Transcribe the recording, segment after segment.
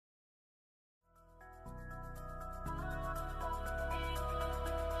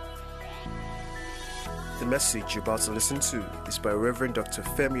The message you're about to listen to is by Reverend Dr.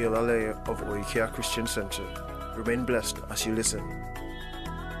 Femi Olaleye of Oikea Christian Center. Remain blessed as you listen.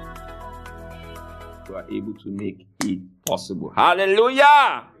 You are able to make it possible.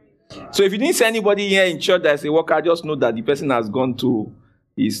 Hallelujah! So if you didn't see anybody here in church that's a worker, just know that the person has gone to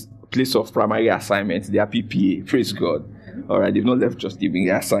his place of primary assignment. They are PPA. Praise God. All right, they've not left just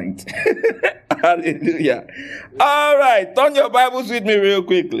being assigned. Hallelujah. All right, turn your Bibles with me real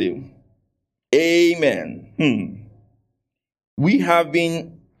quickly. Amen. We have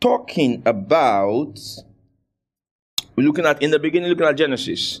been talking about, looking at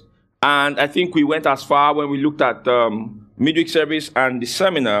Genesis. And I think we went as far when we looked at midweek service and the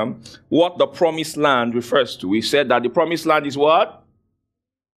seminar, what the promised land refers to. We said that the promised land is what?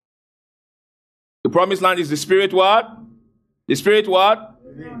 The promised land is the spirit what? The spirit what?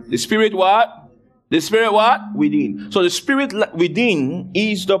 The spirit what? The spirit what? Within. So the spirit within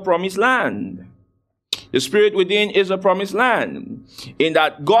is the promised land. The spirit within is the promised land. In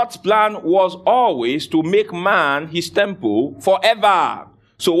that God's plan was always to make man his temple forever.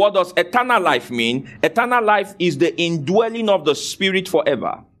 So what does eternal life mean? Eternal life is the indwelling of the Spirit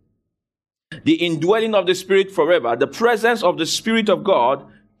forever. The indwelling of the Spirit forever. The presence of the Spirit of God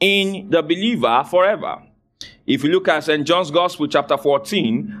in the believer forever. If you look at St. John's Gospel, chapter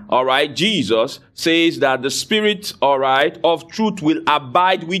 14, all right, Jesus says that the Spirit, all right, of truth will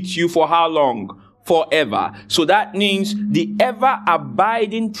abide with you for how long? Forever. So that means the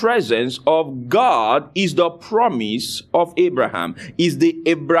ever-abiding presence of God is the promise of Abraham, is the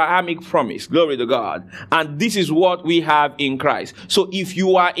Abrahamic promise. Glory to God. And this is what we have in Christ. So if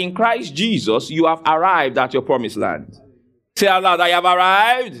you are in Christ Jesus, you have arrived at your promised land. Say out loud, I have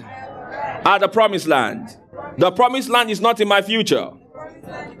arrived at the promised land. The promised land is not in my future.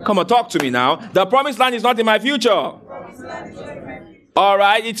 Come on, talk to me now. The promised land is not in my future. All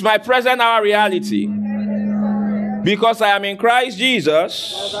right, it's my present hour reality. Because I am in Christ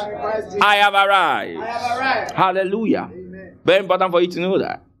Jesus, I have arrived. Hallelujah. Amen. Very important for you to know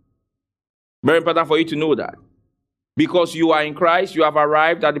that. Very important for you to know that. Because you are in Christ, you have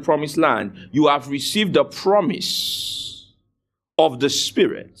arrived at the promised land. You have received the promise of the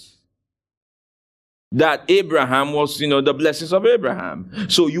Spirit. That Abraham was, the blessings of Abraham.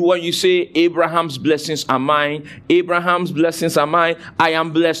 So when you say Abraham's blessings are mine, Abraham's blessings are mine, I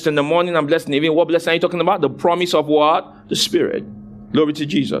am blessed in the morning, I'm blessed in the evening. What blessing are you talking about? The promise of what? The Spirit. Glory to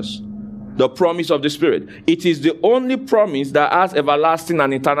Jesus. The promise of the Spirit. It is the only promise that has everlasting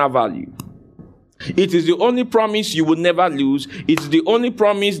and eternal value. It is the only promise you will never lose. It's the only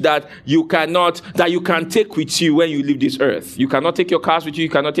promise that you can take with you when you leave this earth. You cannot take your cars with you. You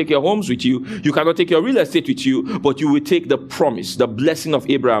cannot take your homes with you. You cannot take your real estate with you. But you will take the promise, the blessing of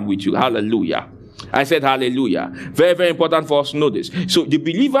Abraham with you. Hallelujah. I said hallelujah. Very, very important for us to know this. So the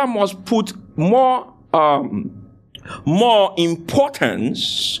believer must put more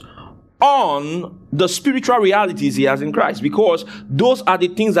importance on the spiritual realities he has in Christ, because those are the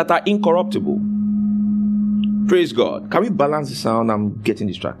things that are incorruptible. Praise God. Can we balance the sound? I'm getting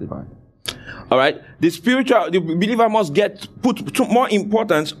distracted by it. All right. The believer must put more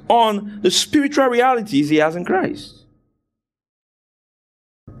importance on the spiritual realities he has in Christ.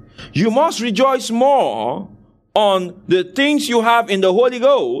 You must rejoice more on the things you have in the Holy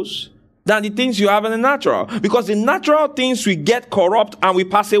Ghost than the things you have in the natural. Because the natural things will get corrupt and we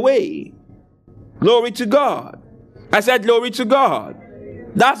pass away. Glory to God. I said glory to God.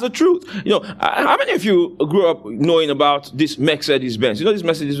 That's the truth. How many of you grew up knowing about this Mercedes-Benz? You know this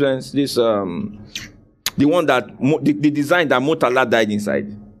Mercedes-Benz, the one that, the design that Motala died inside.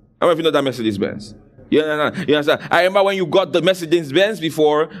 How many of you know that Mercedes-Benz? You understand? I remember when you got the Mercedes-Benz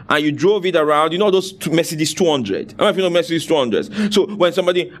before and you drove it around, those Mercedes 200. How many of you know Mercedes 200s? So when I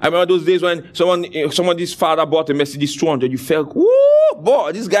remember those days when somebody's father bought a Mercedes 200, you felt, woo,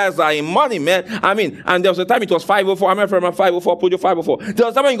 boy, these guys are in money, man. I mean, and there was a time it was 504. I remember 504, put your 504. There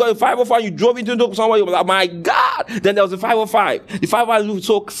was a time when you got a 504 and you drove into somewhere, you were like, my God. Then there was a 505. The 505 looked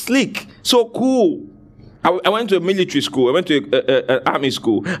so slick, so cool. I went to a military school. I went to an army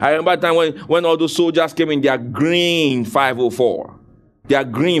school. I remember the time when all those soldiers came in their green 504. Their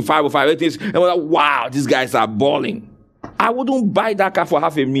green 505. And I was like, wow, these guys are balling. I wouldn't buy that car for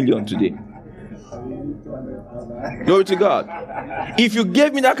 $500,000 today. Glory to God. If you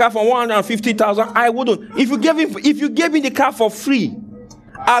gave me that car for $150,000, I wouldn't. If you gave me the car for free,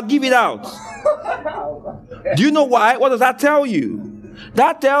 I'll give it out. Do you know why? What does that tell you?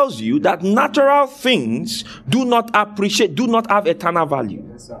 That tells you that natural things do not have eternal value.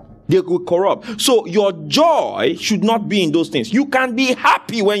 They will corrupt. So your joy should not be in those things. You can be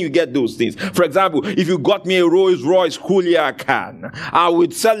happy when you get those things. For example, if you got me a Rolls Royce Huracan, I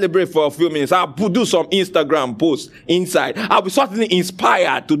would celebrate for a few minutes. I'll do some Instagram posts inside. I'll be certainly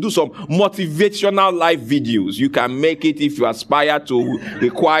inspired to do some motivational live videos. You can make it if you aspire to,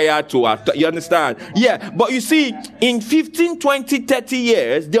 require to. You understand? Yeah. But you see, in 15, 20, 30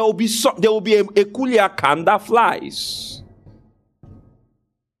 years, there will be a Huracan that flies.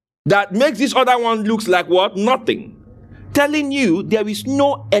 That makes this other one looks like what? Nothing. Telling you there is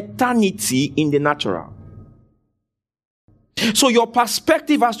no eternity in the natural. So your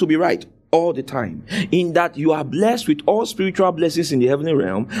perspective has to be right all the time, in that you are blessed with all spiritual blessings in the heavenly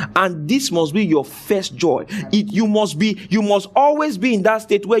realm, and this must be your first joy. You must always be in that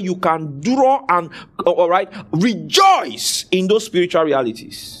state where you can draw and rejoice in those spiritual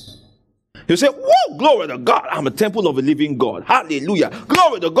realities. You say, whoa, glory to God, I'm a temple of a living God. Hallelujah.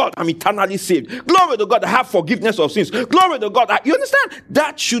 Glory to God, I'm eternally saved. Glory to God, I have forgiveness of sins. Glory to God. You understand?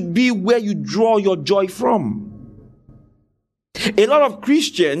 That should be where you draw your joy from. A lot of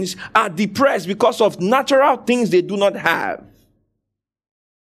Christians are depressed because of natural things they do not have.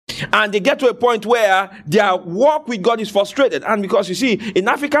 And they get to a point where their walk with God is frustrated. And because you see, in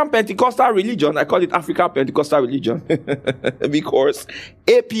African Pentecostal religion, I call it African Pentecostal religion, because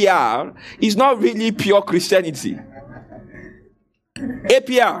APR is not really pure Christianity.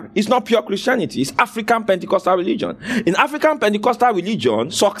 APR is not pure Christianity. It's African Pentecostal religion. In African Pentecostal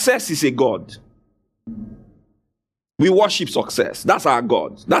religion, success is a god. We worship success. That's our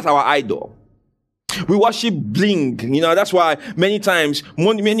God. That's our idol. We worship bling. That's why many times,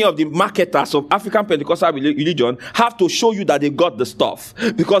 many of the marketers of African Pentecostal religion have to show you that they got the stuff.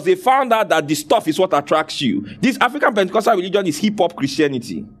 Because they found out that the stuff is what attracts you. This African Pentecostal religion is hip-hop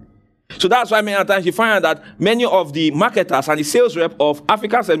Christianity. So that's why many times you find out that many of the marketers and the sales rep of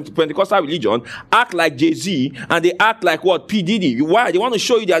African Pentecostal religion act like Jay-Z, and they act like what? P. Diddy. Why? They want to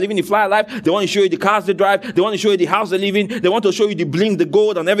show you they are living the fly life. They want to show you the cars they drive. They want to show you the house they live in. They want to show you the bling, the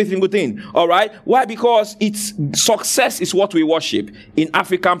gold, and every single thing. All right? Why? Because success is what we worship in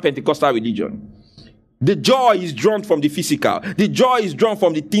African Pentecostal religion. The joy is drawn from the physical. The joy is drawn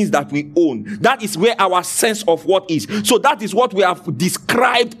from the things that we own. That is where our sense of what is. So that is what we have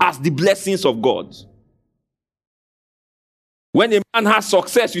described as the blessings of God. When a man has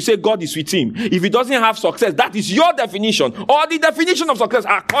success, you say God is with him. If he doesn't have success, that is your definition, or the definition of success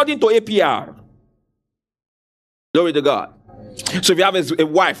according to APR. Glory to God. So if you have a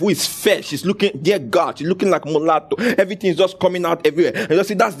wife who is fair, she's looking, dear God, she's looking like mulatto. Everything is just coming out everywhere. And you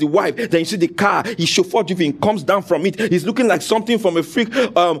see, that's the wife. Then you see the car, he's chauffeur driven, comes down from it. He's looking like something from a freak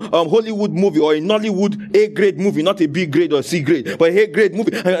Hollywood movie or a Nollywood A-grade movie, not a B grade or C grade, but a A-grade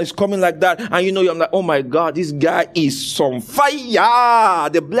movie. And it's coming like that. And I'm like, oh my God, this guy is on fire.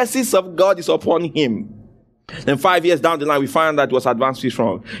 The blessings of God is upon him. Then 5 years down the line, we find that it was advanced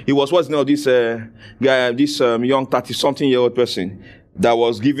from. He was this guy, this young 30-something-year-old person that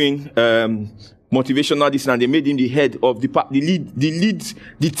was giving motivational this, and they made him the head of the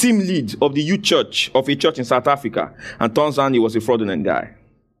team lead of the youth church of a church in South Africa. And turns out he was a fraudulent guy.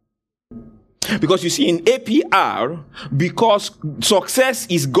 Because you see, in APR, because success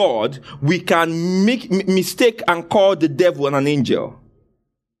is God, we can make mistake and call the devil an angel,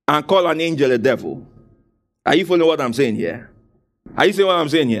 and call an angel a devil. Are you following what I'm saying here? Are you seeing what I'm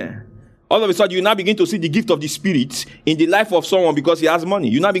saying here? All of a sudden, you now begin to see the gift of the Spirit in the life of someone because he has money.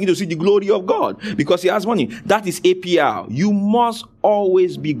 You now begin to see the glory of God because he has money. That is APR. You must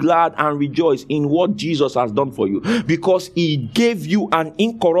always be glad and rejoice in what Jesus has done for you, because he gave you an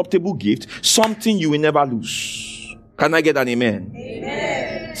incorruptible gift, something you will never lose. Can I get an amen?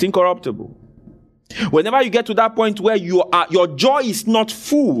 Amen. It's incorruptible. Whenever you get to that point where your joy is not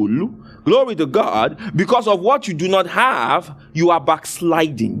full, glory to God, because of what you do not have, you are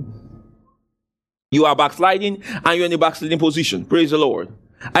backsliding. You are backsliding, and you're in a backsliding position. Praise the Lord.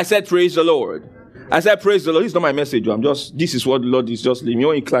 I said, praise the Lord. I said, praise the Lord. This is not my message. This is what the Lord is just leaving. You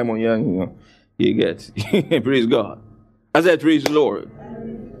only climb on here, you get. Praise God. I said, praise the Lord.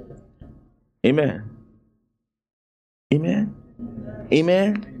 Amen. Amen.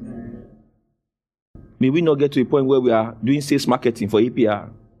 Amen. May we not get to a point where we are doing sales marketing for APR,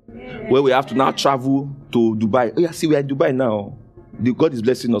 where we have to now travel to Dubai. Oh yeah, see, we are in Dubai now. God is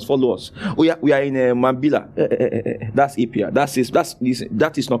blessing us. Follow us. Oh yeah, we are in Mambila. That's APR.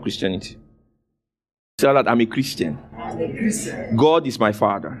 That is not Christianity. Tell that I'm a Christian. God is my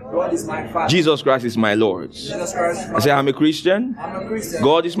Father. Jesus Christ is my Lord. I say I'm a Christian.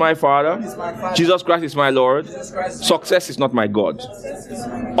 God is my Father. Jesus Christ is my Lord. Success is not my God.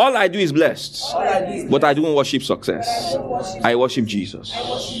 All I do is blessed, but I don't worship success. I worship Jesus.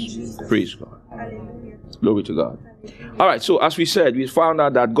 Praise God. Glory to God. All right, so as we said, we found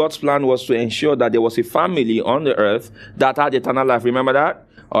out that God's plan was to ensure that there was a family on the earth that had eternal life. Remember that?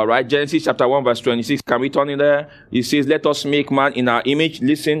 All right, Genesis chapter 1 verse 26. Can we turn in there? It says, let us make man in our image.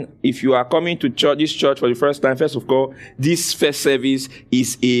 Listen, if you are coming to church, this church for the first time, first of all, this first service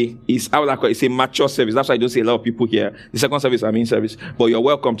is a mature service. That's why I don't see a lot of people here. The second service, I mean service, but you're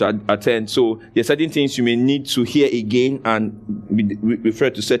welcome to attend. So there are certain things you may need to hear again and refer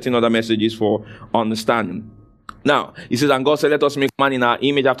to certain other messages for understanding. Now, he says, and God said, let us make man in our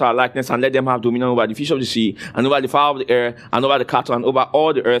image after our likeness, and let them have dominion over the fish of the sea, and over the fowl of the air, and over the cattle, and over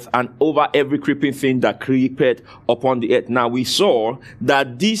all the earth, and over every creeping thing that creepeth upon the earth. Now, we saw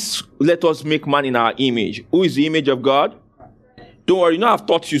that this, let us make man in our image. Who is the image of God? Don't worry, I've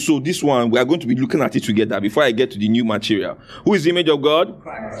taught you, so this one, we are going to be looking at it together before I get to the new material. Who is the image of God?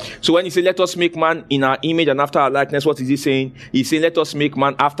 Christ. So when he says, let us make man in our image and after our likeness, what is he saying? He's saying, let us make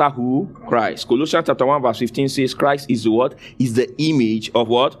man after who? Christ. Colossians chapter 1 verse 15 says, Christ is the what? Is the image of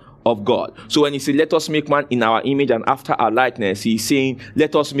what? Of God. So when he says, let us make man in our image and after our likeness, he's saying,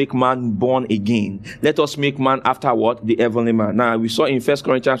 let us make man born again. Let us make man after what? The heavenly man. Now, we saw in 1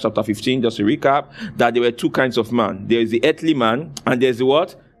 Corinthians chapter 15, just to recap, that there were two kinds of man. There is the earthly man, and there's the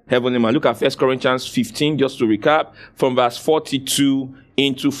what? Heavenly man. Look at 1 Corinthians 15, just to recap, from verse 42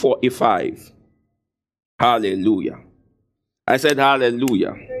 into 45. Hallelujah. I said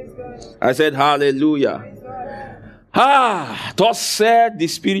hallelujah. I said hallelujah. Thus said the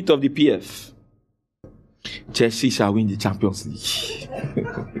spirit of the PF. Chelsea shall win the Champions League.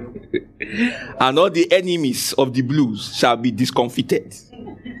 And all the enemies of the Blues shall be discomfited.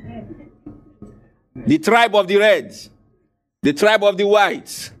 The tribe of the red, the tribe of the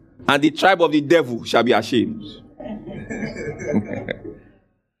white, and the tribe of the devil shall be ashamed.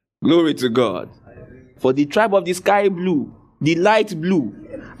 Glory to God. For the tribe of the sky blue, the light blue,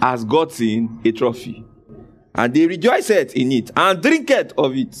 has gotten a trophy. And they rejoiceth in it and drinketh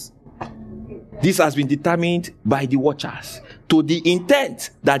of it. This has been determined by the watchers, to the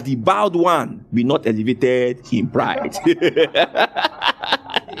intent that the bowed one be not elevated in pride.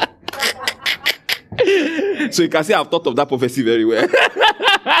 So you can see I've thought of that prophecy very well.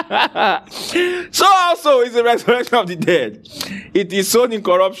 So also is the resurrection of the dead. It is sown in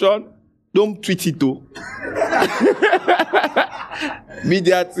corruption. Don't tweet it though.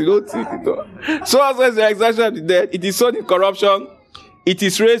 Media, don't tweet it though. So also is the resurrection of the dead. It is sown in corruption. It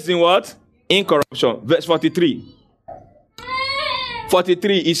is raised in what? Incorruption. Verse 43.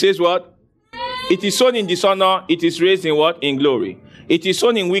 43, it says what? It is sown in dishonor. It is raised in what? In glory. It is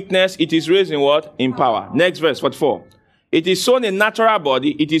sown in weakness. It is raised in what? In power. Next verse, 44. It is sown a natural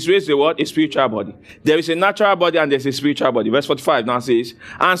body. It is raised a what? A spiritual body. There is a natural body and there's a spiritual body. Verse 45 now says,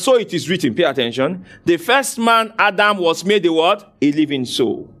 and so it is written, pay attention. The first man, Adam, was made a what? A living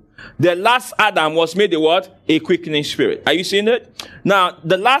soul. The last Adam was made a what? A quickening spirit. Are you seeing it? Now,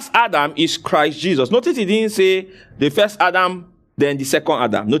 the last Adam is Christ Jesus. Notice he didn't say the first Adam, then the second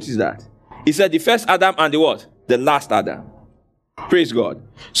Adam. Notice that. He said the first Adam and the what? The last Adam. Praise God.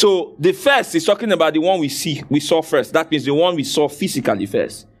 So the first is talking about the one we saw first. That means the one we saw physically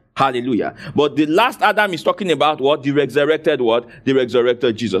first. Hallelujah. But the last Adam is talking about what? The resurrected what? The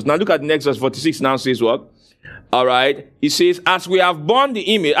resurrected Jesus. Now look at the next verse 46 now says what? All right. It says, as we have borne the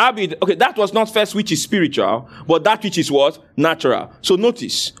image. Okay, that was not first which is spiritual, but that which is what? Natural. So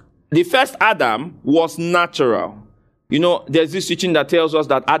notice, the first Adam was natural. You know, there's this teaching that tells us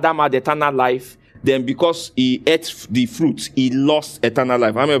that Adam had eternal life. Then because he ate the fruit, he lost eternal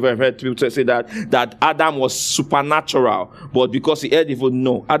life. I remember I've heard people say that Adam was supernatural. But because he ate the fruit,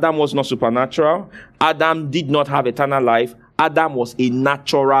 no. Adam was not supernatural. Adam did not have eternal life. Adam was a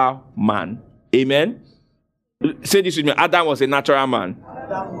natural man. Amen? Say this with me. Adam was a natural man.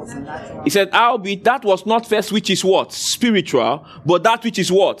 He said, albeit that was not first which is what? Spiritual, but that which is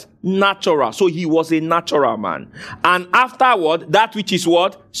what? Natural. So he was a natural man. And afterward, that which is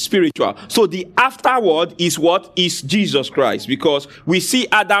what? Spiritual. So the afterward is what? Is Jesus Christ. Because we see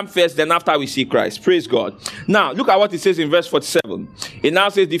Adam first, then after we see Christ. Praise God. Now, look at what it says in verse 47. It now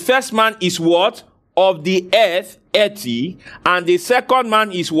says, the first man is what? Of the earth, earthy, and the second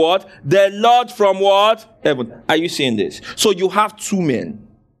man is what? The Lord from what? Heaven. Are you seeing this? So you have two men.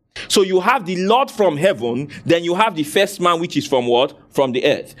 So you have the Lord from heaven, then you have the first man which is from what? From the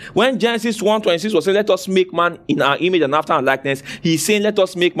earth. When Genesis 1:26 was saying, let us make man in our image and after our likeness, he's saying, let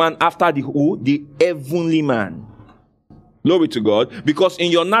us make man after the who? The heavenly man. Glory to God. Because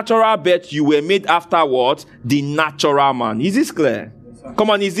in your natural birth, you were made after what? The natural man. Is this clear?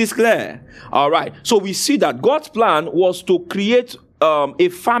 Come on, is this clear? All right. So we see that God's plan was to create a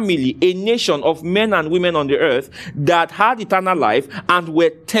family, a nation of men and women on the earth that had eternal life and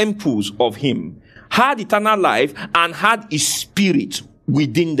were temples of him. Had eternal life and had his spirit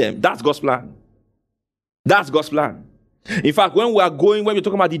within them. That's God's plan. That's God's plan. In fact, when we're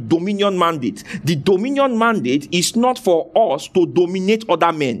talking about the dominion mandate is not for us to dominate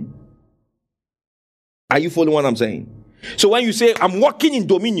other men. Are you following what I'm saying? So when you say, I'm walking in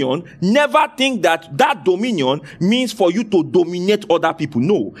dominion, never think that dominion means for you to dominate other people.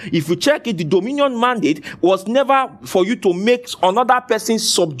 No. If you check it, the dominion mandate was never for you to make another person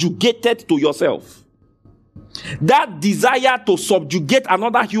subjugated to yourself. That desire to subjugate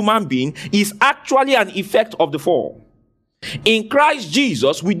another human being is actually an effect of the fall. In Christ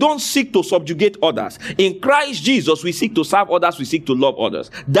Jesus, we don't seek to subjugate others. In Christ Jesus, we seek to serve others, we seek to love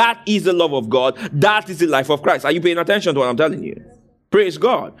others. That is the love of God. That is the life of Christ. Are you paying attention to what I'm telling you? Praise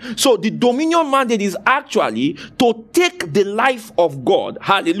God. So the dominion mandate is actually to take the life of God,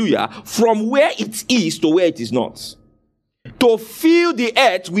 hallelujah, from where it is to where it is not. To fill the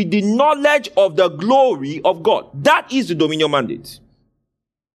earth with the knowledge of the glory of God. That is the dominion mandate.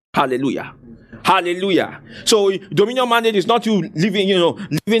 Hallelujah. Hallelujah. So dominion mandate is not you living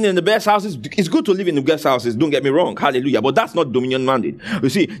in the best houses. It's good to live in the best houses, don't get me wrong. Hallelujah. But that's not dominion mandate. You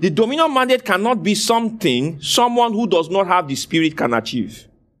see, the dominion mandate cannot be something someone who does not have the spirit can achieve.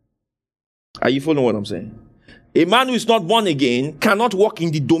 Are you following what I'm saying? A man who is not born again cannot walk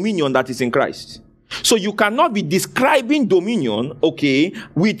in the dominion that is in Christ. So you cannot be describing dominion, okay,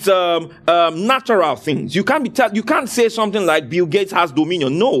 with natural things. You can't say something like Bill Gates has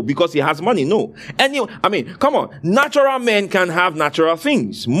dominion. No, because he has money. No. Come on. Natural men can have natural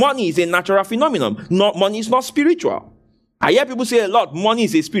things. Money is a natural phenomenon. Money is not spiritual. I hear people say a lot, money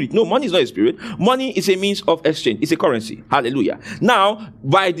is a spirit. No, money is not a spirit. Money is a means of exchange. It's a currency. Hallelujah. Now,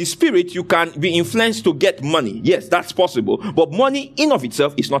 by the spirit, you can be influenced to get money. Yes, that's possible. But money in of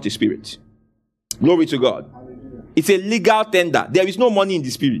itself is not a spirit. Glory to God. It's a legal tender. There is no money in the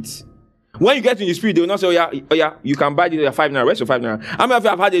spirit. When you get in the spirit, they will not say, oh yeah, you can buy this 5 naira. Where's your 5 naira? How many of you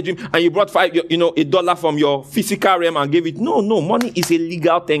have had a dream and you brought $1 from your physical realm and gave it? No, money is a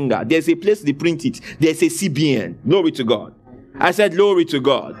legal tender. There's a place they print it. There's a CBN. Glory to God. I said glory to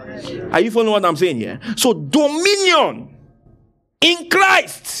God. Are you following what I'm saying here? So dominion in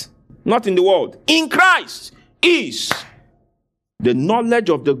Christ, not in the world, in Christ is the knowledge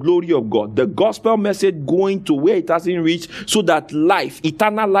of the glory of God, the gospel message going to where it hasn't reached, so that life,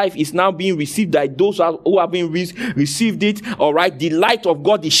 eternal life, is now being received by those who have been received it. All right, the light of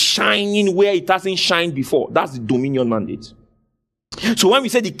God is shining where it hasn't shined before. That's the dominion mandate. So when we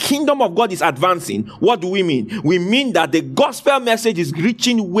say the kingdom of God is advancing, what do we mean? We mean that the gospel message is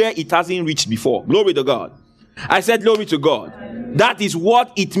reaching where it hasn't reached before. Glory to God. I said glory to God. That is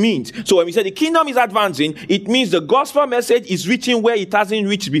what it means. So when we say the kingdom is advancing, it means the gospel message is reaching where it hasn't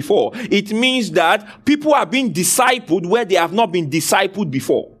reached before. It means that people are being discipled where they have not been discipled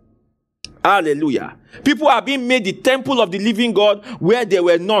before. Hallelujah. People are being made the temple of the living God where there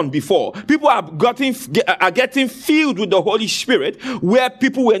were none before. People are getting filled with the Holy Spirit where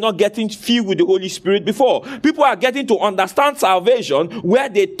people were not getting filled with the Holy Spirit before. People are getting to understand salvation where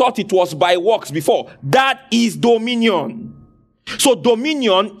they thought it was by works before. That is dominion. So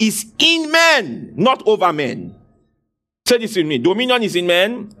dominion is in men, not over men. Say this with me. Dominion is in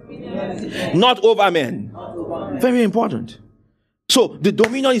men, not over men. Very important. So the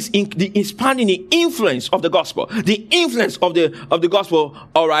dominion is expanding the influence of the gospel, the influence of the gospel,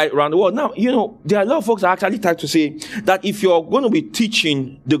 all right, around the world. Now, there are a lot of folks that actually try to say that if you're going to be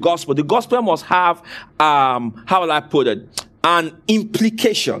teaching the gospel must have, how will I put it, an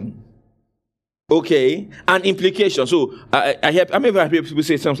implication. Okay, an implication. So I hear people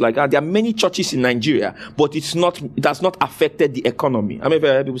say something like, there are many churches in Nigeria, but it has not affected the economy. I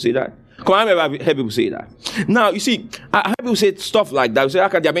hear people say that. I hear people say that. Now, you see, I hear people say stuff like that. You say,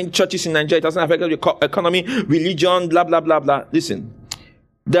 there are many churches in Nigeria, it doesn't affect the economy, religion, blah, blah, blah, blah. Listen,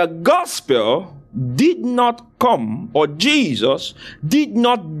 the gospel did not come, or Jesus did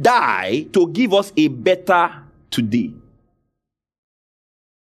not die to give us a better today.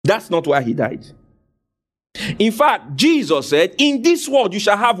 That's not why he died. In fact, Jesus said, in this world you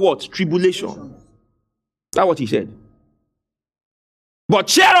shall have what? Tribulation. That's what he said. But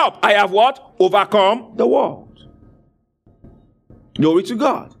cheer up, I have what? Overcome the world. Glory to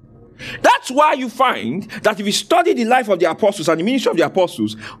God. That's why you find that if you study the life of the apostles and the ministry of the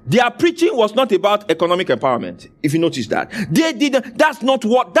apostles, their preaching was not about economic empowerment. If you notice that. That's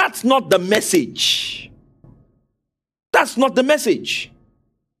not the message. That's not the message.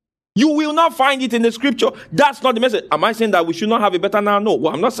 You will not find it in the scripture. That's not the message. Am I saying that we should not have a better now? No.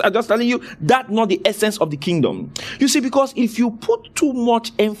 Well, I'm just telling you that's not the essence of the kingdom. You see, because if you put too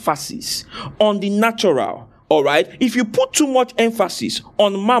much emphasis on the natural, all right, if you put too much emphasis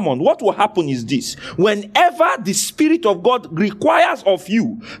on mammon, what will happen is this. Whenever the Spirit of God requires of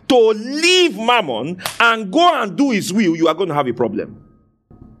you to leave mammon and go and do his will, you are going to have a problem.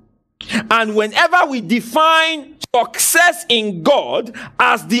 And whenever we define success in God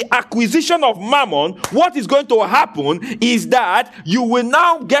as the acquisition of mammon, what is going to happen is that you will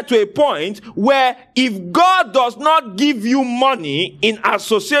now get to a point where if God does not give you money in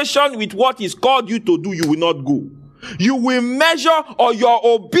association with what he's called you to do, you will not go. You will measure, or your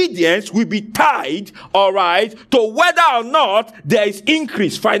obedience will be tied, all right, to whether or not there is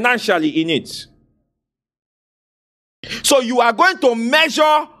increase financially in it. So you are going to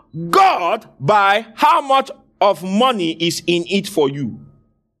measure God by how much of money is in it for you.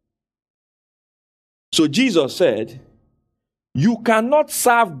 So Jesus said, you cannot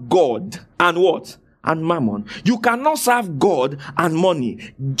serve God and what? And mammon. You cannot serve God and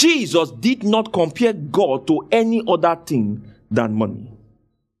money. Jesus did not compare God to any other thing than money.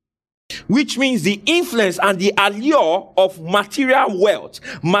 Which means the influence and the allure of material wealth,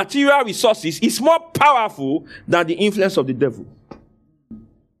 material resources is more powerful than the influence of the devil.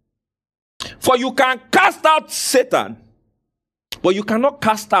 For you can cast out Satan, but you cannot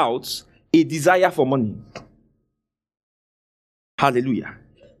cast out a desire for money. Hallelujah.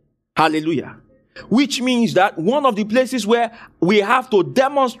 Hallelujah. Which means that one of the places where we have to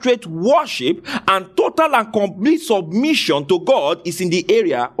demonstrate worship and total and complete submission to God is in the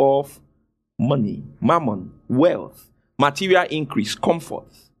area of money, mammon, wealth, material increase, comfort.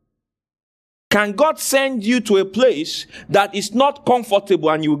 Can God send you to a place that is not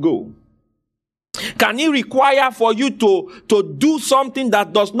comfortable and you go? Can he require for you to do something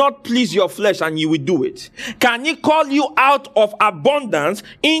that does not please your flesh and you will do it? Can he call you out of abundance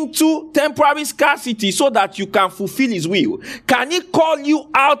into temporary scarcity so that you can fulfill his will? Can he call you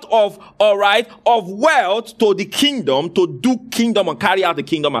out of, all right, of wealth to the kingdom to do kingdom and carry out the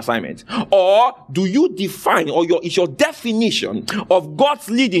kingdom assignment? Or do you define, or is your definition of God's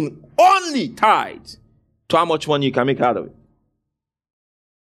leading only tied to how much money you can make out of it?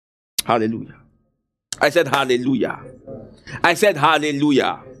 Hallelujah. I said hallelujah. I said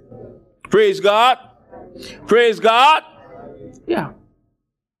hallelujah. Praise God. Praise God. Yeah.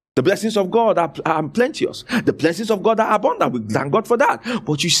 The blessings of God are plenteous. The blessings of God are abundant. We thank God for that.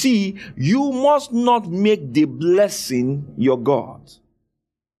 But you see, you must not make the blessing your God.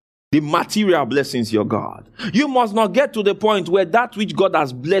 The material blessings your God. You must not get to the point where that which God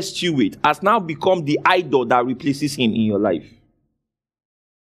has blessed you with has now become the idol that replaces him in your life.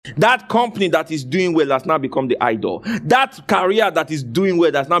 That company that is doing well has now become the idol. That career that is doing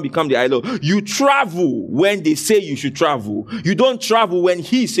well has now become the idol. You travel when they say you should travel. You don't travel when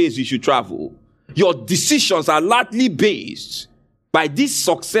he says you should travel. Your decisions are largely based by this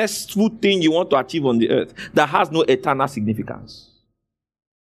successful thing you want to achieve on the earth that has no eternal significance.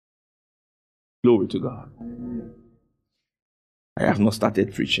 Glory to God. I have not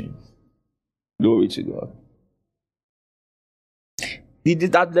started preaching. Glory to God.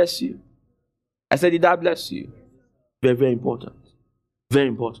 Did that bless you? I said, did that bless you? Very, very important. Very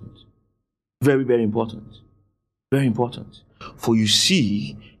important. Very, very important. Very important. For you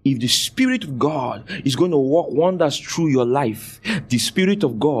see, if the Spirit of God is going to work wonders through your life, the Spirit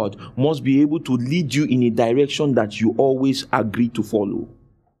of God must be able to lead you in a direction that you always agree to follow.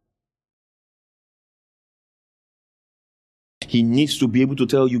 He needs to be able to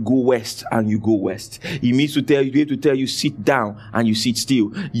tell you go west and you go west. He needs to be able to tell you sit down and you sit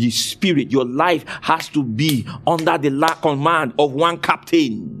still. Your spirit, your life has to be under the command of one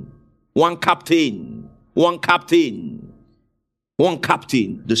captain. One captain. One captain. One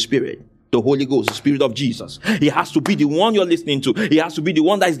captain, the Spirit. The Holy Ghost, the Spirit of Jesus. He has to be the one you're listening to. He has to be the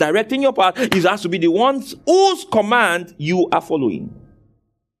one that is directing your path. He has to be the one whose command you are following.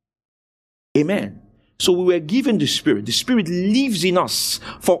 Amen. So we were given the Spirit. The Spirit lives in us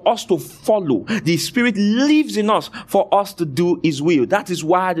for us to follow. The Spirit lives in us for us to do his will. That is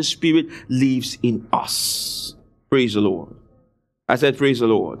why the Spirit lives in us. Praise the Lord. I said praise the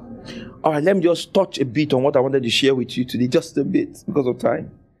Lord. All right, let me just touch a bit on what I wanted to share with you today. Just a bit because of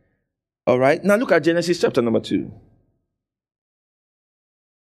time. All right. Now look at Genesis chapter number 2.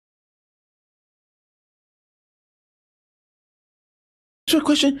 So the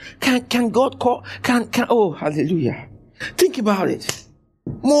question, can God call, oh, hallelujah. Think about it.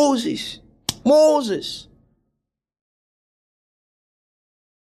 Moses.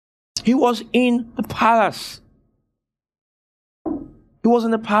 He was in the palace. He was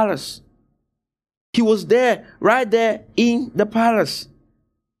in the palace. He was there, right there in the palace,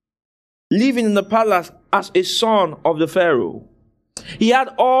 living in the palace as a son of the Pharaoh. He had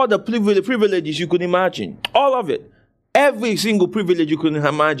all the privileges you could imagine. All of it. Every single privilege you could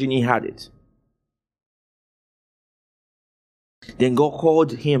imagine, he had it. Then God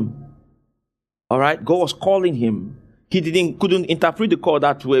called him. All right? God was calling him. He couldn't interpret the call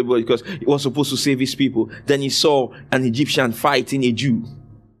that way because he was supposed to save his people. Then he saw an Egyptian fighting a Jew,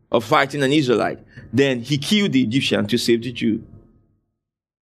 or fighting an Israelite. Then he killed the Egyptian to save the Jew.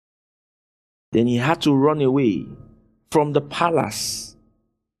 Then he had to run away from the palace.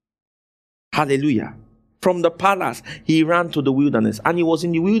 Hallelujah. From the palace, he ran to the wilderness. And he was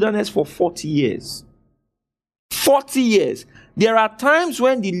in the wilderness for 40 years. 40 years. There are times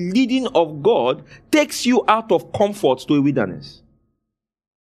when the leading of God takes you out of comfort to a wilderness.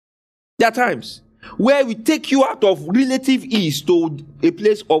 There are times where we take you out of relative ease to a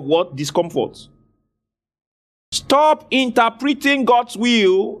place of what? Discomfort. Stop interpreting God's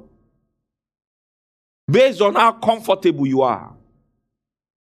will based on how comfortable you are.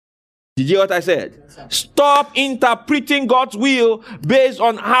 Did you hear what I said? Stop interpreting God's will based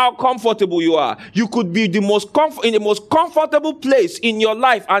on how comfortable you are. You could be in the most comfortable place in your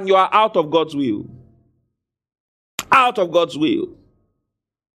life and you are out of God's will. Out of God's will.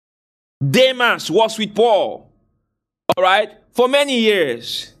 Demas was with Paul. All right? For many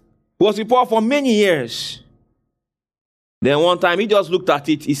years. Was with Paul for many years. Then one time he just looked at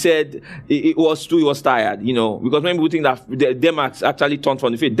it. He said it was true. He was tired, because many people think that Demas actually turned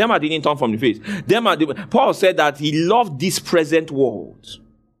from the faith. Demas didn't turn from the faith. Paul said that he loved this present world.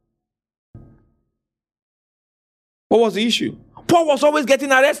 What was the issue? Paul was always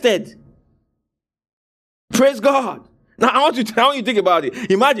getting arrested. Praise God. Now I want you to think about it.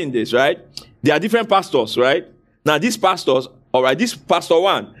 Imagine this, right? There are different pastors, right? Now these pastors, all right, this pastor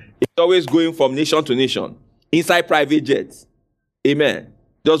one is always going from nation to nation. Inside private jets. Amen.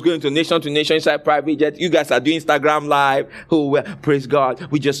 Just going to nation inside private jets. You guys are doing Instagram live. Oh, well, praise God.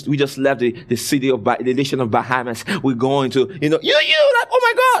 We just left the city of the nation of Bahamas. We're going to, you like, oh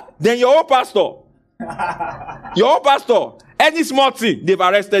my God. Then your own pastor, any small thing, they've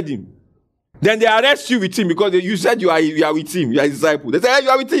arrested him. Then they arrest you with him because you said you are with him. You are his disciple. They say, hey, you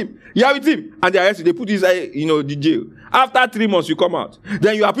are with him. You are with him. And they arrest you. They put you inside, the jail. After 3 months, you come out.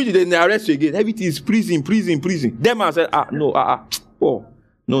 Then you are preaching, then they arrest you again. Everything is prison. Them I said, no. I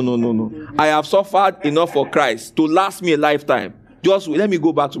have suffered enough for Christ to last me a lifetime. Just let me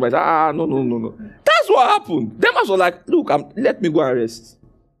go back to my, no. That's what happened. Them was like, look, let me go and rest.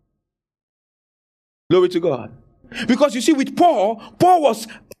 Glory to God. Because you see, with Paul was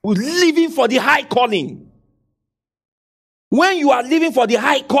living for the high calling. When you are living for the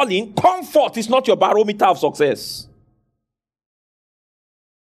high calling, comfort is not your barometer of success.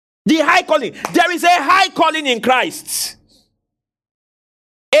 The high calling. There is a high calling in Christ.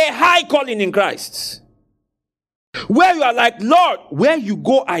 A high calling in Christ. Where you are like, Lord, where you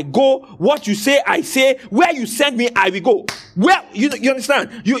go, I go. What you say, I say. Where you send me, I will go. Where you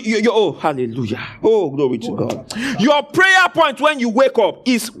understand? You oh, hallelujah. Oh, glory to God. Your prayer point when you wake up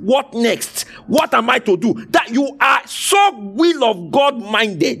is what next? What am I to do? That you are so will of God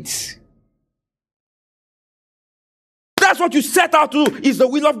minded. That's what you set out to do, is the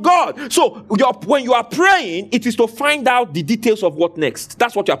will of God. So when you are praying, it is to find out the details of what next.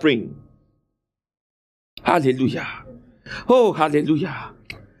 That's what you are praying. Hallelujah. Oh, hallelujah.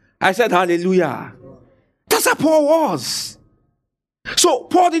 I said hallelujah. That's how Paul was. So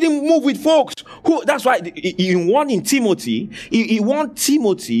Paul didn't move with folks who, that's why he warned Timothy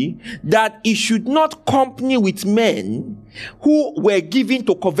that he should not company with men who were given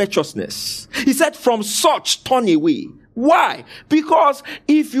to covetousness. He said, from such turn away. Why? Because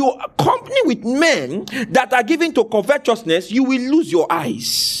if you company with men that are given to covetousness, you will lose your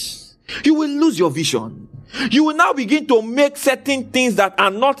eyes. You will lose your vision. You will now begin to make certain things that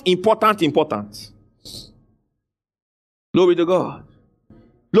are not important. Glory to God.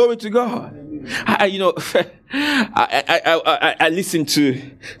 Glory to God. I listen to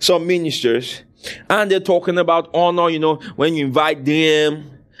some ministers and they're talking about honor, when you invite them.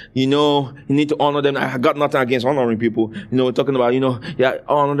 You need to honor them. I got nothing against honoring people. Talking about,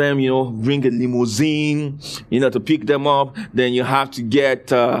 honor them, bring a limousine, to pick them up. Then you have to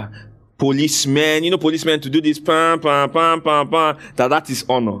get policemen, policemen to do this, pam, pam, pam, pam, pam. That is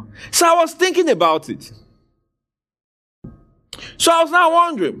honor. So I was thinking about it. So I was now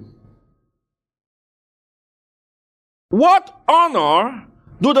wondering, what honor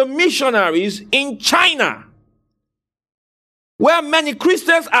do the missionaries in China, where many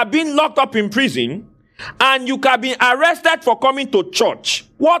Christians are being locked up in prison, and you can be arrested for coming to church,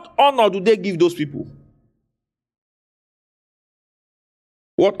 what honor do they give those people?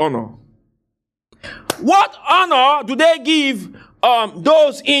 What honor? What honor do they give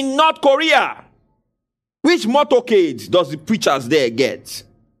those in North Korea? Which motorcade does the preachers there get?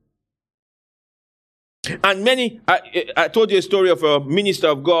 And many, I told you a story of a minister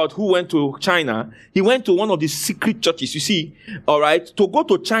of God who went to China. He went to one of the secret churches, you see, all right, to go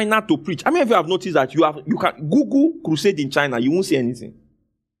to China to preach. How many of you have noticed that you can Google crusade in China, you won't see anything?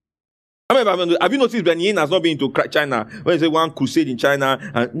 How many of you have you noticed Ben Yin has not been to China? When they say one crusade in China,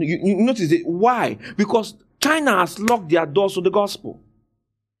 and you notice it. Why? Because China has locked their doors to the gospel.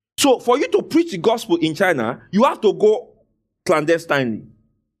 So for you to preach the gospel in China, you have to go clandestinely.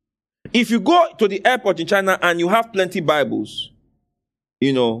 If you go to the airport in China and you have plenty Bibles,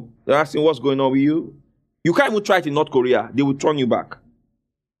 you know, they're asking what's going on with you. You can't even try it in North Korea. They will turn you back.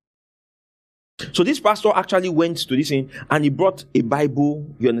 So this pastor actually went to this thing and he brought a Bible,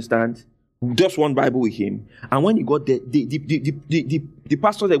 you understand? Just one Bible with him. And when he got there, the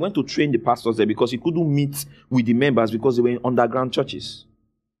pastors, they went to train the pastors there because he couldn't meet with the members because they were in underground churches.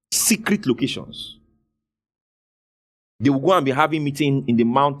 Secret locations. They will go and be having meeting in the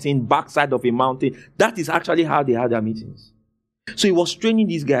mountain, backside of a mountain. That is actually how they had their meetings. So he was training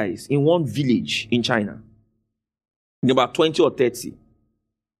these guys in one village in China. In about 20 or 30.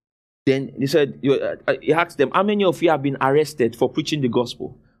 Then he said, he asked them, how many of you have been arrested for preaching the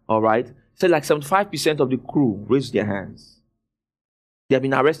gospel? All right. He said like 75% of the crew raised their hands. They have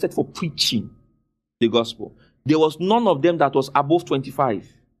been arrested for preaching the gospel. There was none of them that was above 25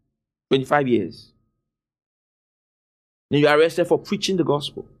 years. Then you are arrested for preaching the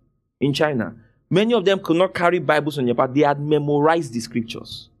gospel in China. Many of them could not carry Bibles on their back. They had memorized the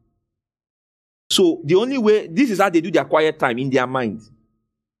scriptures. So the only way, this is how they do their quiet time in their mind.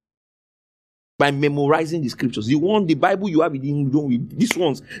 By memorizing the scriptures. The Bible you have, these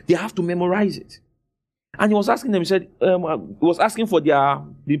ones, they have to memorize it. And he was asking them, he said, he was asking for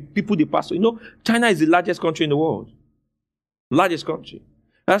the people, the pastor. You know, China is the largest country in the world. Largest country.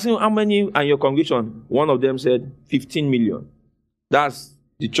 Asking how many in your congregation? One of them said 15 million. That's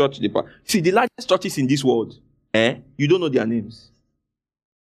the church. See, the largest churches in this world, you don't know their names.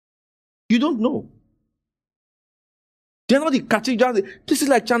 You don't know. They're not the cathedrals. This is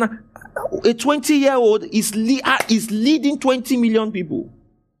like China. A 20-year-old is leading 20 million people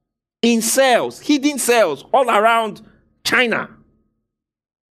in cells, hidden cells all around China.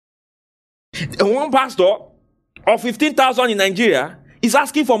 And one pastor of 15,000 in Nigeria is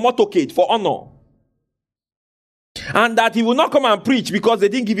asking for motorcade, for honor. And that he will not come and preach because they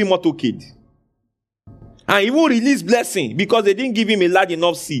didn't give him motorcade. And he will release blessing because they didn't give him a large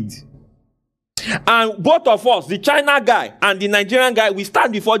enough seed. And both of us, the China guy and the Nigerian guy, we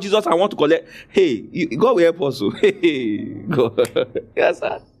stand before Jesus and want to collect. Hey, God will help us. Hey, God. Yes,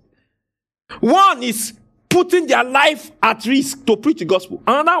 sir. One is putting their life at risk to preach the gospel.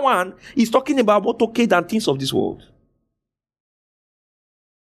 Another one is talking about motorcade and things of this world.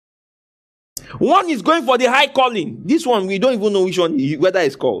 One is going for the high calling. This one, we don't even know which one, whether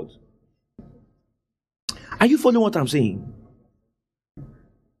it's called. Are you following what I'm saying?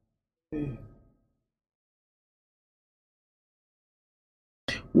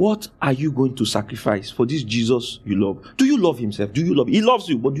 What are you going to sacrifice for this Jesus you love? Do you love himself? Do you love him? He loves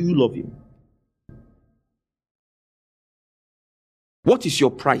you, but do you love him? What is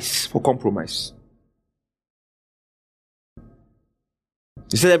your price for compromise?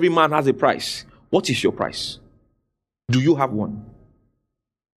 He said every man has a price. What is your price? Do you have one?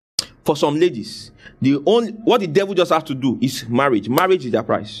 For some ladies, what the devil just has to do is marriage. Marriage is their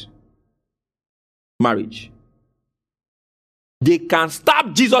price. Marriage. They can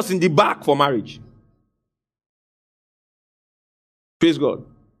stab Jesus in the back for marriage. Praise God.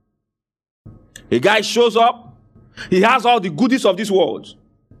 A guy shows up. He has all the goodies of this world.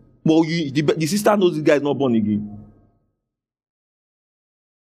 But the sister knows this guy is not born again.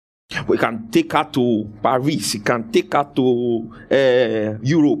 We can take her to Paris. He can take her to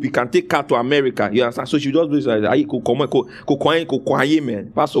Europe. He can take her to America. You understand? So she just does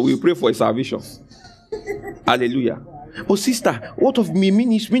Pastor, we pray for his salvation. Hallelujah. Oh, sister, what of me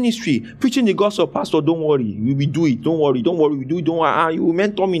ministry? Preaching the gospel, Pastor, don't worry. We will do it. Don't worry. We do it. Don't worry. You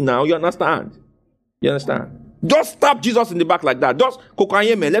mentor me now. You understand? You understand? Just stab Jesus in the back like that. Just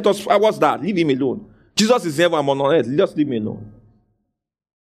let us. What's that? Leave him alone. Jesus is never on earth. Just leave him alone.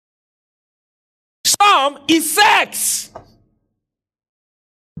 Some is sex.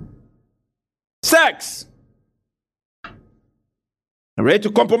 Sex. I'm ready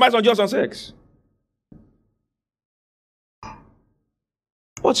to compromise on just on sex.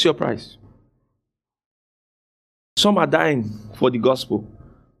 What's your price? Some are dying for the gospel.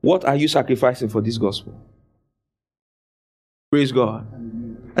 What are you sacrificing for this gospel? Praise God.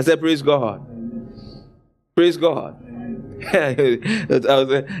 I said, praise God. Praise God. They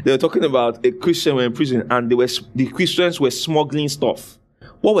were talking about a Christian were in prison, and the Christians were smuggling stuff.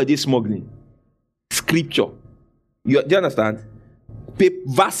 What were they smuggling? Scripture. Do you understand?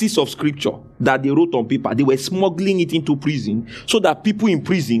 Verses of scripture that they wrote on paper. They were smuggling it into prison so that people in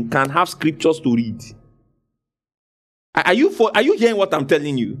prison can have scriptures to read. Are you hearing what I'm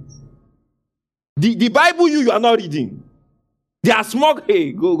telling you? The Bible you are not reading. They are smug.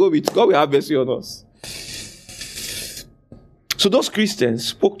 Hey, go with God will have mercy on us. So those Christians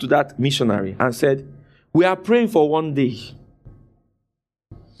spoke to that missionary and said, we are praying for one day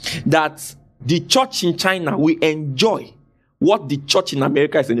that the church in China will enjoy what the church in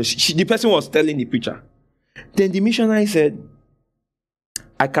America is enjoying. The person was telling the preacher. Then the missionary said,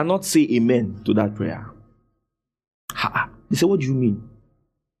 I cannot say amen to that prayer. They said, what do you mean?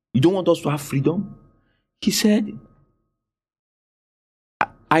 You don't want us to have freedom? He said,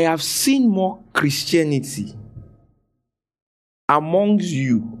 I have seen more Christianity amongst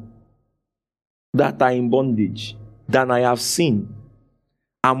you that are in bondage than I have seen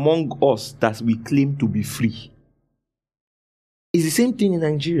among us that we claim to be free. It's the same thing in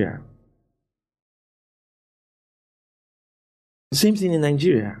Nigeria. The same thing in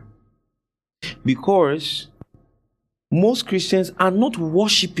Nigeria. Because most Christians are not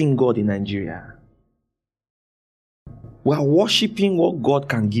worshiping God in Nigeria. We are worshiping what God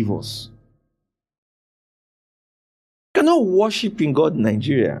can give us. We are not worshiping God in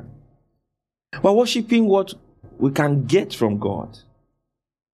Nigeria. We are worshiping what we can get from God.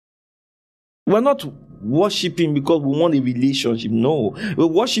 We are not worshiping because we want a relationship. No. We're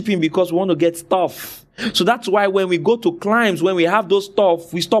worshiping because we want to get stuff. So that's why when we go to climbs, when we have those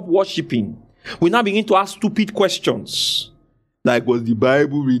stuff, we stop worshiping. We now begin to ask stupid questions. Like, was the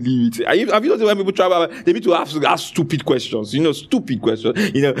Bible really written? Have you noticed when people travel, they need to ask stupid questions? You know, stupid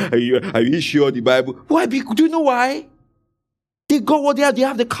questions. You know, are you sure the Bible? Why? Do you know why? They go what they have. They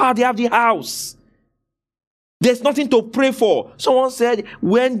have the car. They have the house. There's nothing to pray for. Someone said,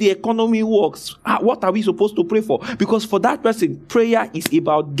 when the economy works, what are we supposed to pray for? Because for that person, prayer is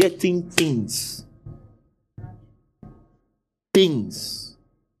about getting things. Things.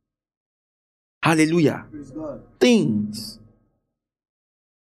 Hallelujah. Things.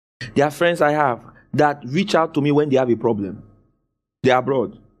 There are friends I have that reach out to me when they have a problem. They are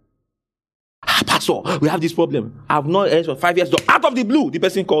abroad. Pastor, we have this problem. I've not heard for 5 years. Out of the blue, the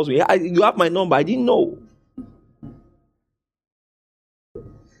person calls me. You have my number. I didn't know.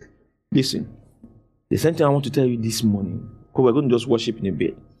 Listen. The same thing I want to tell you this morning. Because we're going to just worship in a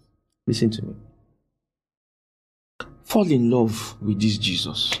bit. Listen to me. Fall in love with this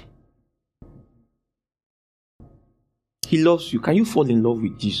Jesus. He loves you. Can you fall in love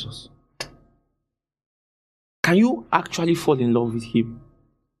with Jesus? Can you actually fall in love with him?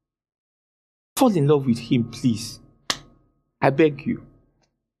 Fall in love with him, please. I beg you.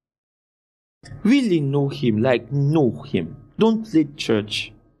 Really know him, like know him. Don't play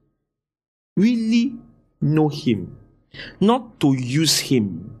church. Really know him. Not to use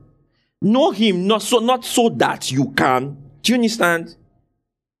him. Know him not so that you can. Do you understand?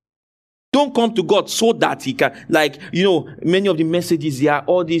 Don't come to God so that he can. Like, you know, many of the messages here,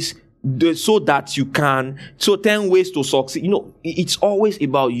 all this, so that you can. So 10 ways to succeed. You know, it's always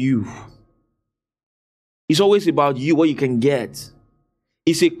about you. It's always about you, what you can get.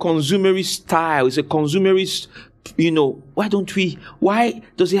 It's a consumerist style. It's a consumerist, you know, why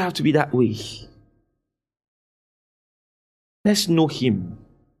does it have to be that way? Let's know him.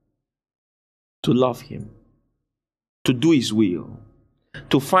 To love him. To do his will.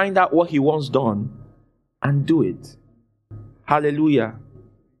 To find out what he wants done and do it. Hallelujah.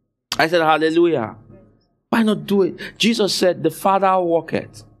 I said hallelujah. Why not do it? Jesus said the Father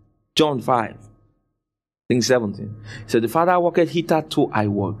worketh. John 5. I think 17. He said the Father worketh, hitherto I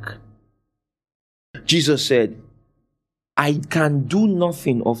work. Jesus said, I can do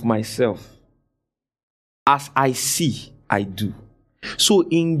nothing of myself. As I see, I do. So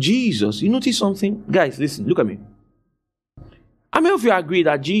in Jesus, you notice something? Guys, listen, look at me. How many of you agree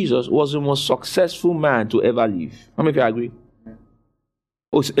that Jesus was the most successful man to ever live? How many of you agree?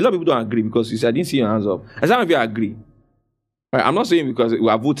 Oh, a lot of people don't agree because you said, I didn't see your hands up. As many of you agree? Right, I'm not saying because we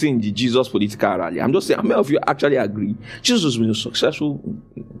are voting the Jesus political rally. I'm just saying, how many of you actually agree? Jesus was the most successful.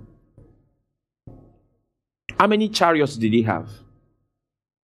 How many chariots did he have?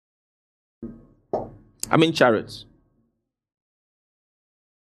 How many chariots?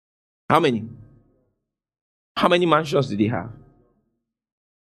 How many? How many mansions did he have?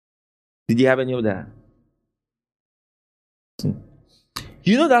 Did he have any of that?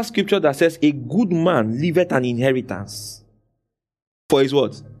 You know that scripture that says a good man leaveth an inheritance for his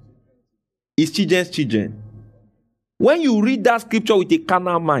what? His children's children. When you read that scripture with a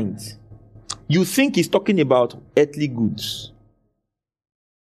carnal mind, you think he's talking about earthly goods.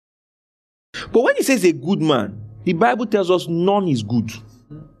 But when he says a good man, the Bible tells us none is good.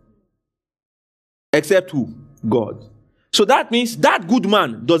 Except who? God. So that means that good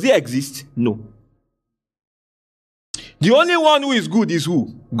man, does he exist? No. The only one who is good is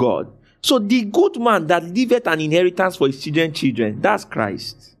who? God. So the good man that leaveth an inheritance for his children's children, that's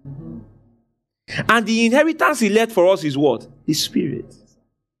Christ. And the inheritance he left for us is what? The Spirit.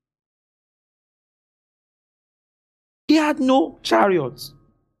 He had no chariots.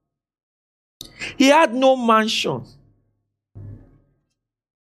 He had no mansion.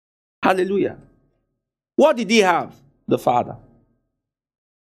 Hallelujah. What did he have? The Father.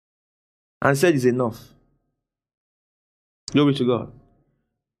 And said it's enough. Glory to God.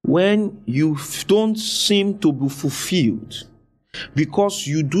 When you don't seem to be fulfilled because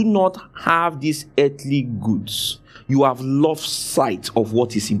you do not have these earthly goods, you have lost sight of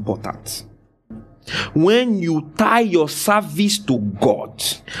what is important. When you tie your service to God,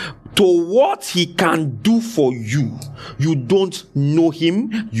 to what he can do for you, you don't know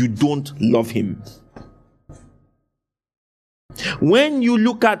him, you don't love him. When you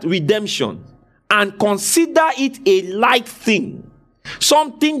look at redemption and consider it a light thing,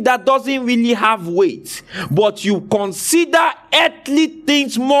 something that doesn't really have weight, but you consider earthly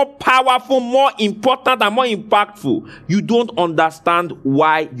things more powerful, more important, and more impactful, you don't understand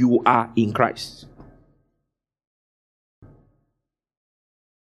why you are in Christ.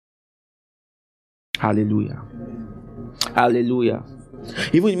 Hallelujah. Hallelujah.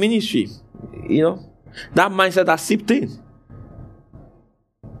 Even in ministry, that mindset has seeped in.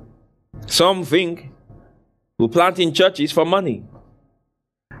 Some think we plant in churches for money.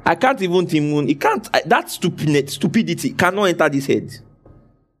 I can't even think, that stupidity cannot enter this head.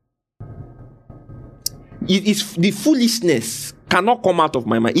 It's the foolishness cannot come out of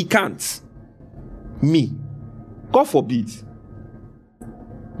my mind. It can't. Me. God forbid.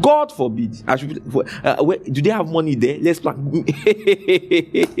 God forbid. Do they have money there? Let's plant.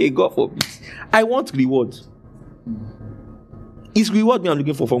 God forbid. I want reward. It's reward me I'm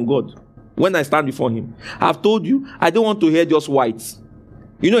looking for from God. When I stand before him, I've told you, I don't want to hear just white.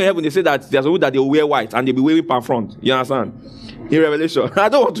 In heaven, they say that there's a rule that they will wear white and they'll be wearing palm front. You understand? In Revelation. I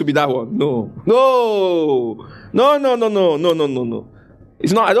don't want to be that one. No.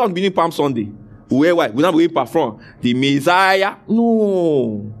 It's not, I don't want to be in Palm Sunday. We wear white. We're not wearing palm front. The Messiah.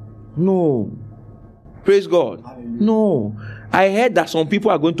 No. Praise God. No. I heard that some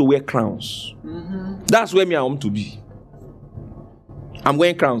people are going to wear crowns. That's where I want to be. I'm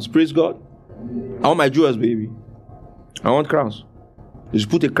wearing crowns. Praise God. I want my jewels, baby. I want crowns. Just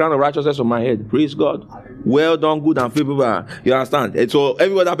put a crown of righteousness on my head. Praise God. Well done, good and faithful. You understand? And so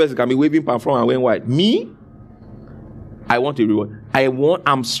every other person can be waving palm front and wearing white. Me, I want a reward.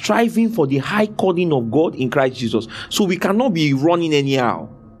 I'm striving for the high calling of God in Christ Jesus. So we cannot be running anyhow.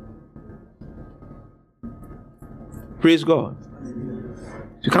 Praise God.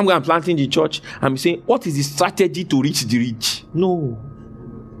 You can't go and plant in the church and be saying, what is the strategy to reach the rich? No.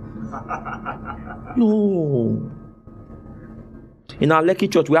 In our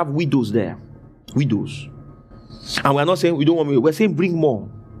Lekki church, we have widows there. Widows. And we're not saying we don't want more. We're saying bring more.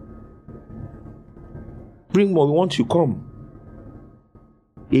 Bring more. We want you. Come.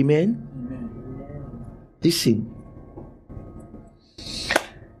 Amen? Listen.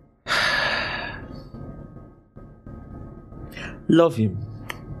 Love him.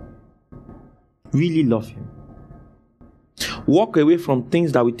 Really love him. Walk away from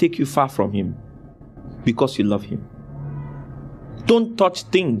things that will take you far from him because you love him. Don't touch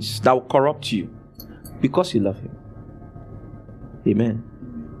things that will corrupt you because you love him. Amen.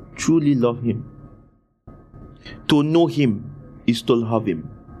 Truly love him. To know him is to love him.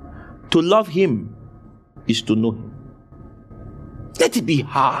 To love him is to know him. Let it be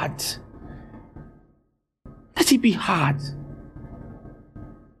hard. Let it be hard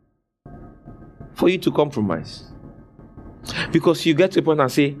for you to compromise. Because you get to a point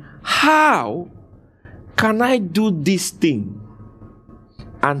and say, how can I do this thing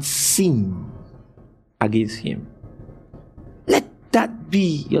and sin against him? Let that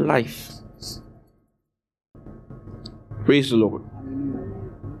be your life. Praise the Lord.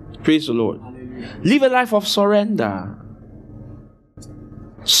 Praise the Lord. Live a life of surrender.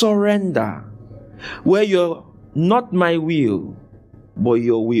 Surrender. Where you're not my will, but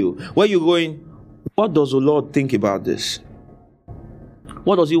your will. Where you're going, what does the Lord think about this?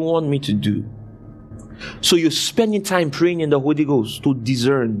 What does he want me to do? So you're spending time praying in the Holy Ghost to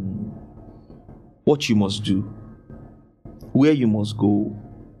discern what you must do, where you must go.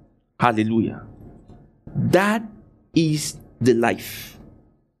 Hallelujah. That is the life.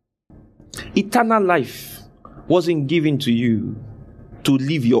 Eternal life wasn't given to you to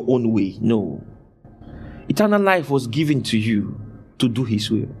live your own way. No. Eternal life was given to you to do His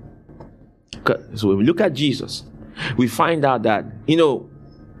will. So when we look at Jesus, we find out that,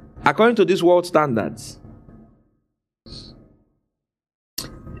 according to this world standards,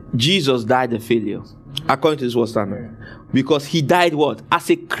 Jesus died a failure. According to this world standard. Because He died what? As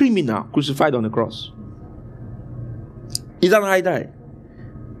a criminal crucified on the cross. Is that how He died?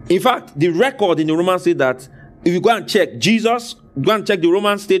 In fact, the record in the Romans says that if you go and check the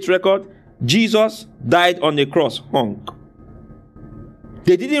Roman state record, Jesus died on the cross, hung.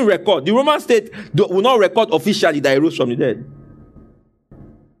 They didn't record. The Roman state will not record officially that He rose from the dead.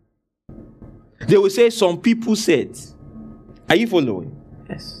 They will say some people said. Are you following?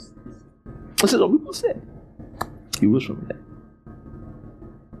 Yes. I said some people said He rose from the dead.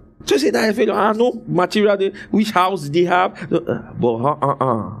 So you say that I feel, no material, which house did they have?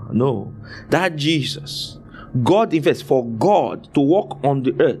 But no. That Jesus, God in flesh, for God to walk on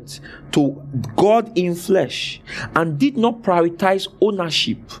the earth, to God in flesh, and did not prioritize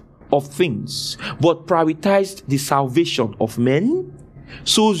ownership of things, but prioritized the salvation of men,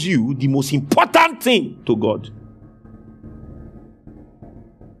 shows you the most important thing to God.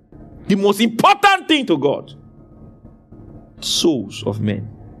 The most important thing to God. Souls of men.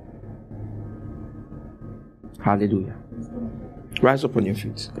 Hallelujah. Rise up on your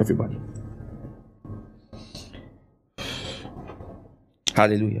feet, everybody.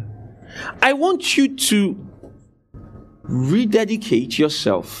 Hallelujah. I want you to rededicate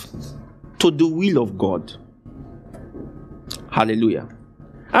yourself to the will of God. Hallelujah.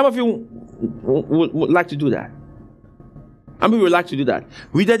 How many of you would like to do that? How many would like to do that?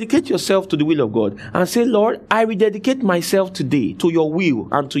 Rededicate yourself to the will of God and say, Lord, I rededicate myself today to your will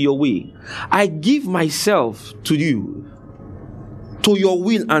and to your way. I give myself to you, to your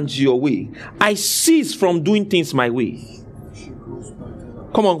will and to your way. I cease from doing things my way.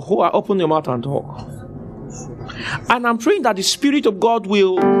 Come on, open your mouth and talk. And I'm praying that the Spirit of God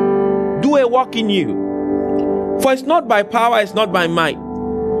will do a work in you. For it's not by power, it's not by might,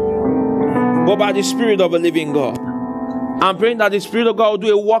 but by the Spirit of a living God. I'm praying that the Spirit of God will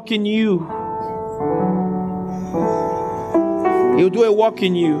do a work in you. He'll do a work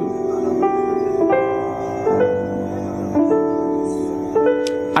in you.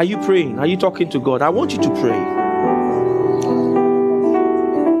 Are you praying? Are you talking to God? I want you to pray.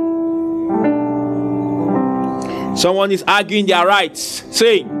 Someone is arguing their rights,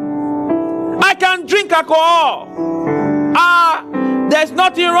 saying, I can drink alcohol. There's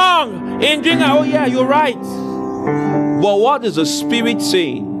nothing wrong in drinking. Oh yeah, you're right. But what is the Spirit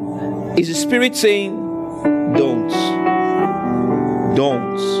saying? Is the Spirit saying, don't.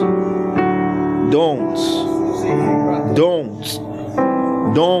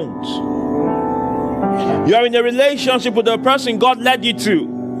 You are in a relationship with the person God led you to,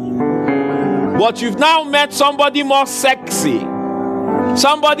 but you've now met somebody more sexy,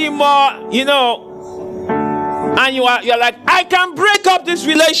 somebody more, and you're like, I can break up this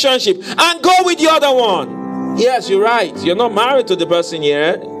relationship and go with the other one. Yes, you're right. You're not married to the person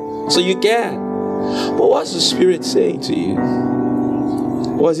yet, so you can. But what's the Spirit saying to you?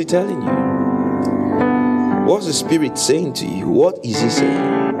 What is He telling you? What's the Spirit saying to you? What is He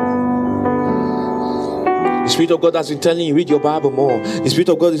saying? The Spirit of God has been telling you, read your Bible more. The Spirit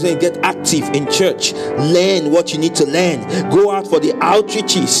of God is saying, get active in church. Learn what you need to learn. Go out for the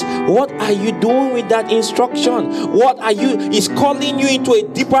outreaches. What are you doing with that instruction? What are you? He's calling you into a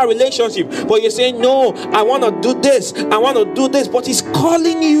deeper relationship. But you're saying, no, I want to do this. I want to do this. But He's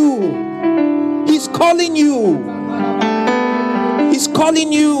calling you. He's calling you. He's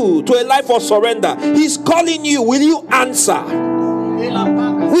calling you to a life of surrender. He's calling you. Will you answer?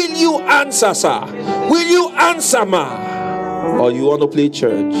 Will you answer, sir? Will you answer, ma? Or you want to play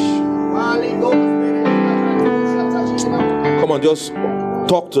church? Come on, just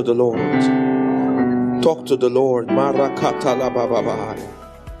talk to the Lord. Talk to the Lord.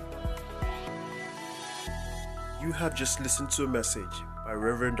 You have just listened to a message by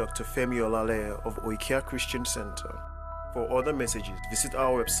Reverend Dr. Femi Olaleye of Oikea Christian Center. For other messages, visit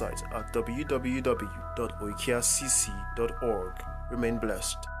our website at www.oikeacc.org. Remain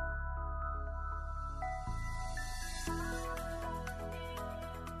blessed.